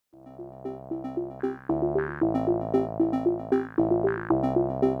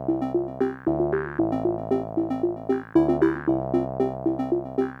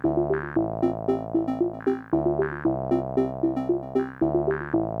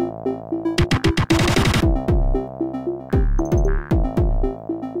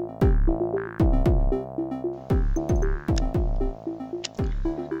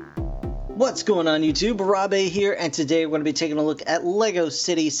What's going on YouTube? Barabe here, and today we're going to be taking a look at LEGO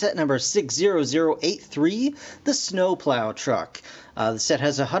City set number 60083, the Snowplow truck. The set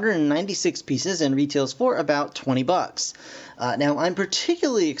has 196 pieces and retails for about 20 bucks. Now, I'm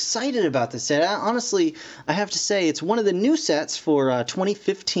particularly excited about this set. Honestly, I have to say it's one of the new sets for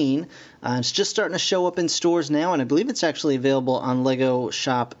 2015. It's just starting to show up in stores now, and I believe it's actually available on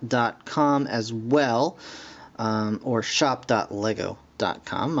LegoShop.com as well, or shop.lego.com.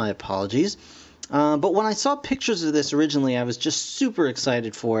 My apologies. But when I saw pictures of this originally, I was just super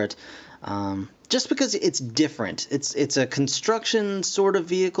excited for it. Just because it's different. It's a construction sort of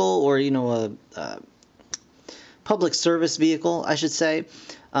vehicle, or a public service vehicle, I should say.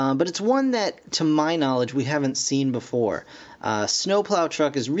 But it's one that, to my knowledge, we haven't seen before. Snowplow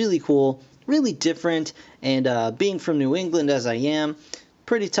truck is really cool, really different, and being from New England as I am,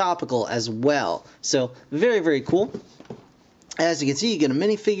 pretty topical as well. So very, very cool. As you can see, you get a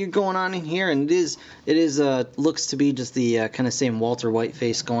minifigure going on in here, and it is looks to be just the kind of same Walter White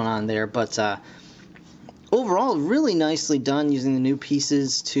face going on there. But overall, really nicely done using the new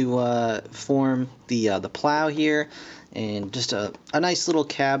pieces to form the plow here, and just a nice little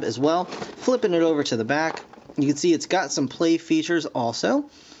cab as well. Flipping it over to the back, you can see it's got some play features also.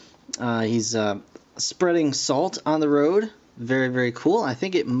 He's spreading salt on the road. Very, very cool. I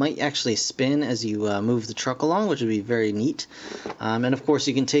think it might actually spin as you move the truck along, which would be very neat. And of course,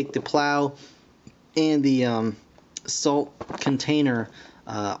 you can take the plow and the salt container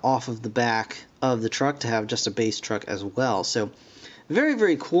off of the back of the truck to have just a base truck as well. So very,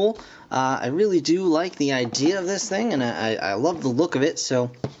 very cool. I really do like the idea of this thing, and I love the look of it.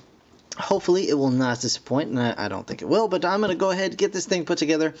 So hopefully it will not disappoint, and I don't think it will. But I'm going to go ahead and get this thing put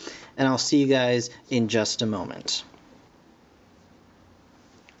together, and I'll see you guys in just a moment.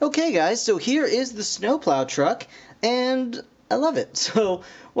 Okay guys, so here is the Snowplow truck, and I love it. So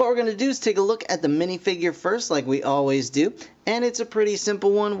what we're going to do is take a look at the minifigure first, like we always do, and it's a pretty simple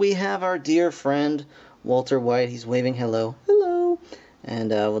one. We have our dear friend Walter White. He's waving hello, hello,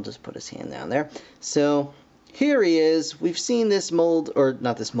 and we'll just put his hand down there. So here he is. We've seen this mold, or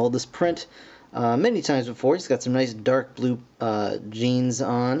not this mold, this print many times before. He's got some nice dark blue jeans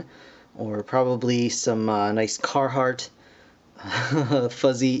on, or probably some nice Carhartt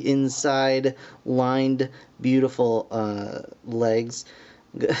fuzzy inside lined beautiful legs.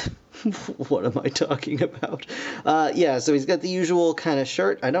 What am I talking about? Yeah, so he's got the usual kind of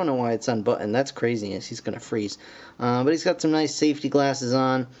shirt. I don't know why it's unbuttoned. That's craziness. He's gonna freeze. But he's got some nice safety glasses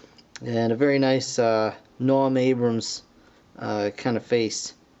on, and a very nice Noam Abrams kind of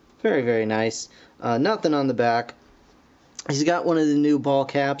face. Very, very nice. Nothing on the back. He's got one of the new ball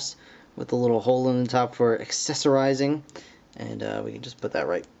caps with a little hole in the top for accessorizing. And we can just put that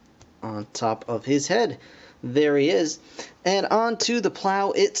right on top of his head. There he is. And on to the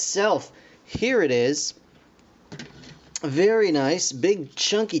plow itself. Here it is. Very nice. Big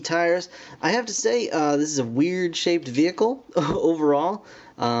chunky tires. I have to say, this is a weird shaped vehicle overall,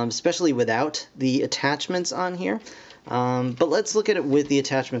 especially without the attachments on here. But let's look at it with the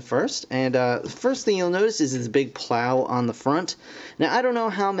attachment first. And the first thing you'll notice is this big plow on the front. Now, I don't know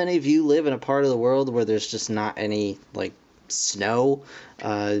how many of you live in a part of the world where there's just not any, like, snow.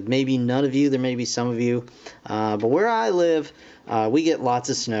 Maybe none of you, there may be some of you, but where I live, we get lots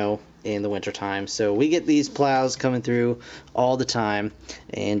of snow in the wintertime, so we get these plows coming through all the time,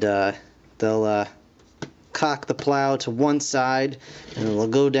 and they'll cock the plow to one side, and it'll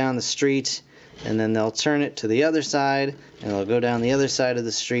go down the street, and then they'll turn it to the other side, and it'll go down the other side of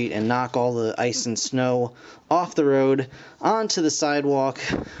the street and knock all the ice and snow off the road onto the sidewalk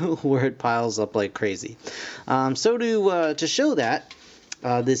where it piles up like crazy. So to show that,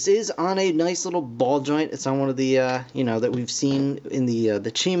 this is on a nice little ball joint. It's on one of the that we've seen in the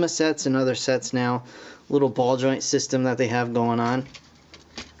Chima sets and other sets now. Little ball joint system that they have going on.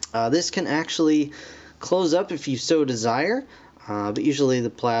 This can actually close up if you so desire, but usually the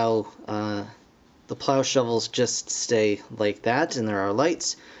plow shovels just stay like that, and there are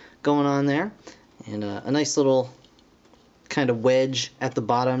lights going on there, and a nice little kind of wedge at the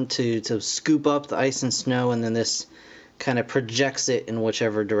bottom to scoop up the ice and snow, and then this kind of projects it in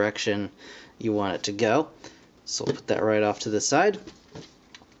whichever direction you want it to go. So we'll put that right off to the side.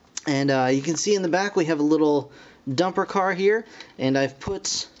 And you can see in the back we have a little dumper car here, and I've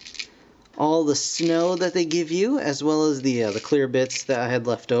put all the snow that they give you, as well as the clear bits that I had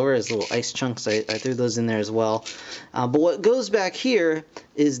left over as little ice chunks. I threw those in there as well. But what goes back here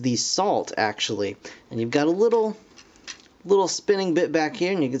is the salt, actually. And you've got a little spinning bit back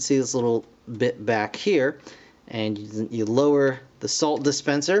here, and you can see this little bit back here. And you lower the salt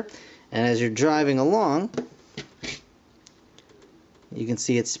dispenser, and as you're driving along, you can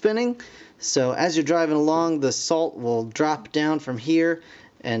see it spinning. So as you're driving along, the salt will drop down from here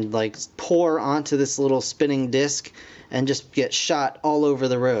and like pour onto this little spinning disc and just get shot all over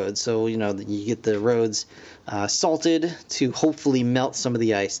the road. So, you know, you get the roads salted to hopefully melt some of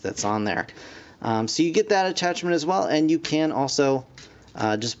the ice that's on there. So you get that attachment as well, and you can also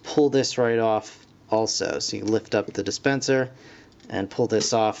just pull this right off also. So you lift up the dispenser and pull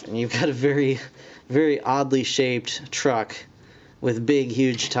this off, and you've got a very, very oddly shaped truck with big,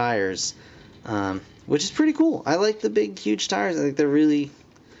 huge tires, which is pretty cool. I like the big, huge tires. I think they're really,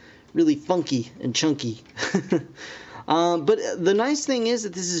 really funky and chunky. But the nice thing is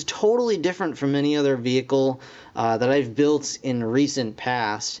that this is totally different from any other vehicle that I've built in recent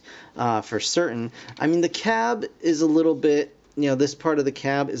past, for certain. I mean, the cab is a little bit, you know, this part of the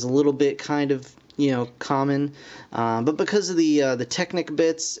cab is a little bit kind of, you know, common, but because of the Technic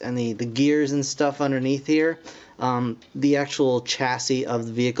bits and the gears and stuff underneath here, the actual chassis of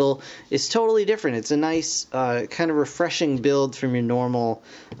the vehicle is totally different. It's a nice, kind of refreshing build from your normal,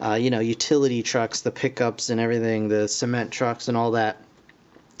 you know, utility trucks, the pickups and everything, the cement trucks and all that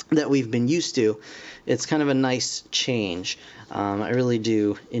we've been used to. It's kind of a nice change. I really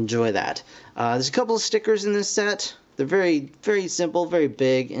do enjoy that. There's a couple of stickers in this set. They're very, very simple, very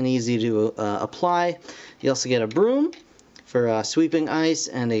big, and easy to apply. You also get a broom for sweeping ice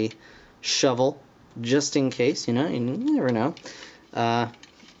and a shovel, just in case, you know, you never know.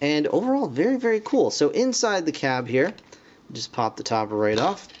 And overall, very, very cool. So inside the cab here, just pop the top right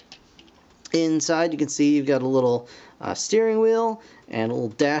off. Inside, you can see you've got a little steering wheel and a little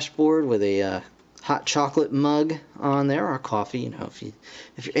dashboard with a hot chocolate mug on there, or coffee, you know, if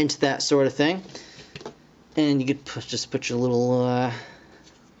you're into that sort of thing. And you could just put your little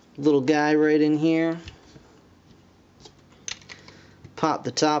guy right in here. Pop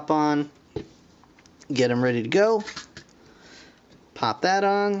the top on. Get them ready to go. Pop that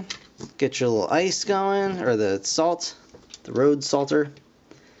on. Get your little ice going, or the salt, the road salter.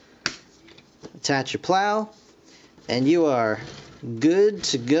 Attach your plow, and you are good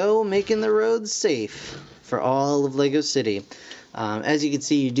to go, making the roads safe for all of Lego City. As you can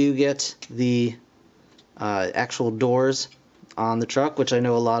see, you do get the actual doors on the truck, which I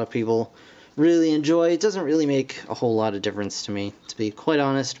know a lot of people really enjoy. It doesn't really make a whole lot of difference to me, to be quite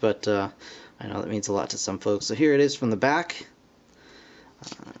honest, but I know that means a lot to some folks. So here it is from the back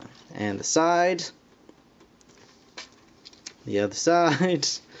and the side, the other side,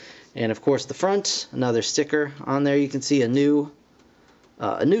 and of course the front. Another sticker on there. You can see a new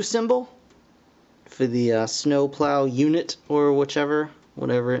symbol for the Snowplow unit, or whatever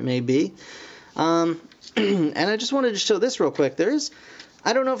it may be. And I just wanted to show this real quick.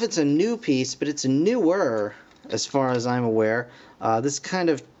 I don't know if it's a new piece, but it's newer as far as I'm aware. This kind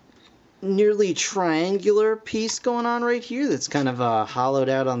of nearly triangular piece going on right here that's kind of hollowed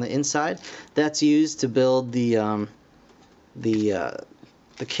out on the inside. That's used to build the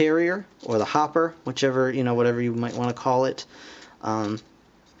carrier or the hopper, whichever, you know, whatever you might want to call it. And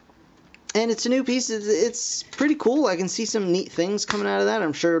it's a new piece. It's pretty cool. I can see some neat things coming out of that.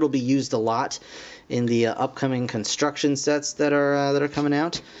 I'm sure it'll be used a lot in the upcoming construction sets that are coming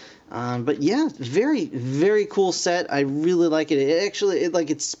out. But yeah, very, very cool set. I really like it.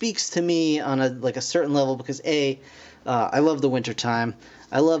 It speaks to me on a certain level because I love the winter time.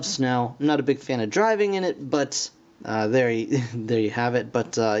 I love snow. I'm not a big fan of driving in it, but there you have it.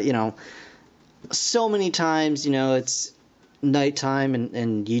 But you know, so many times, you know, it's nighttime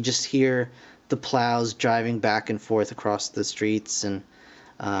and you just hear the plows driving back and forth across the streets, and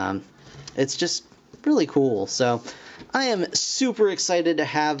it's just really cool. So I am super excited to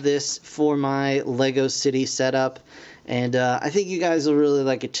have this for my Lego City setup, and I think you guys will really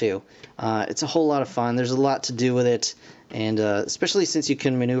like it too. It's a whole lot of fun. There's a lot to do with it, and especially since you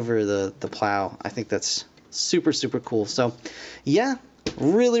can maneuver the plow. I think that's super, super cool. So yeah,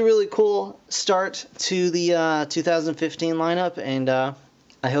 really, really cool start to the 2015 lineup, and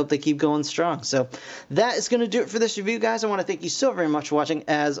I hope they keep going strong. So that is going to do it for this review, guys. I want to thank you so very much for watching.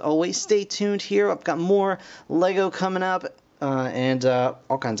 As always, stay tuned here. I've got more Lego coming up and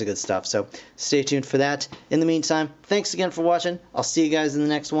all kinds of good stuff. So stay tuned for that. In the meantime, thanks again for watching. I'll see you guys in the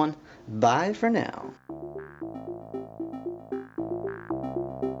next one. Bye for now.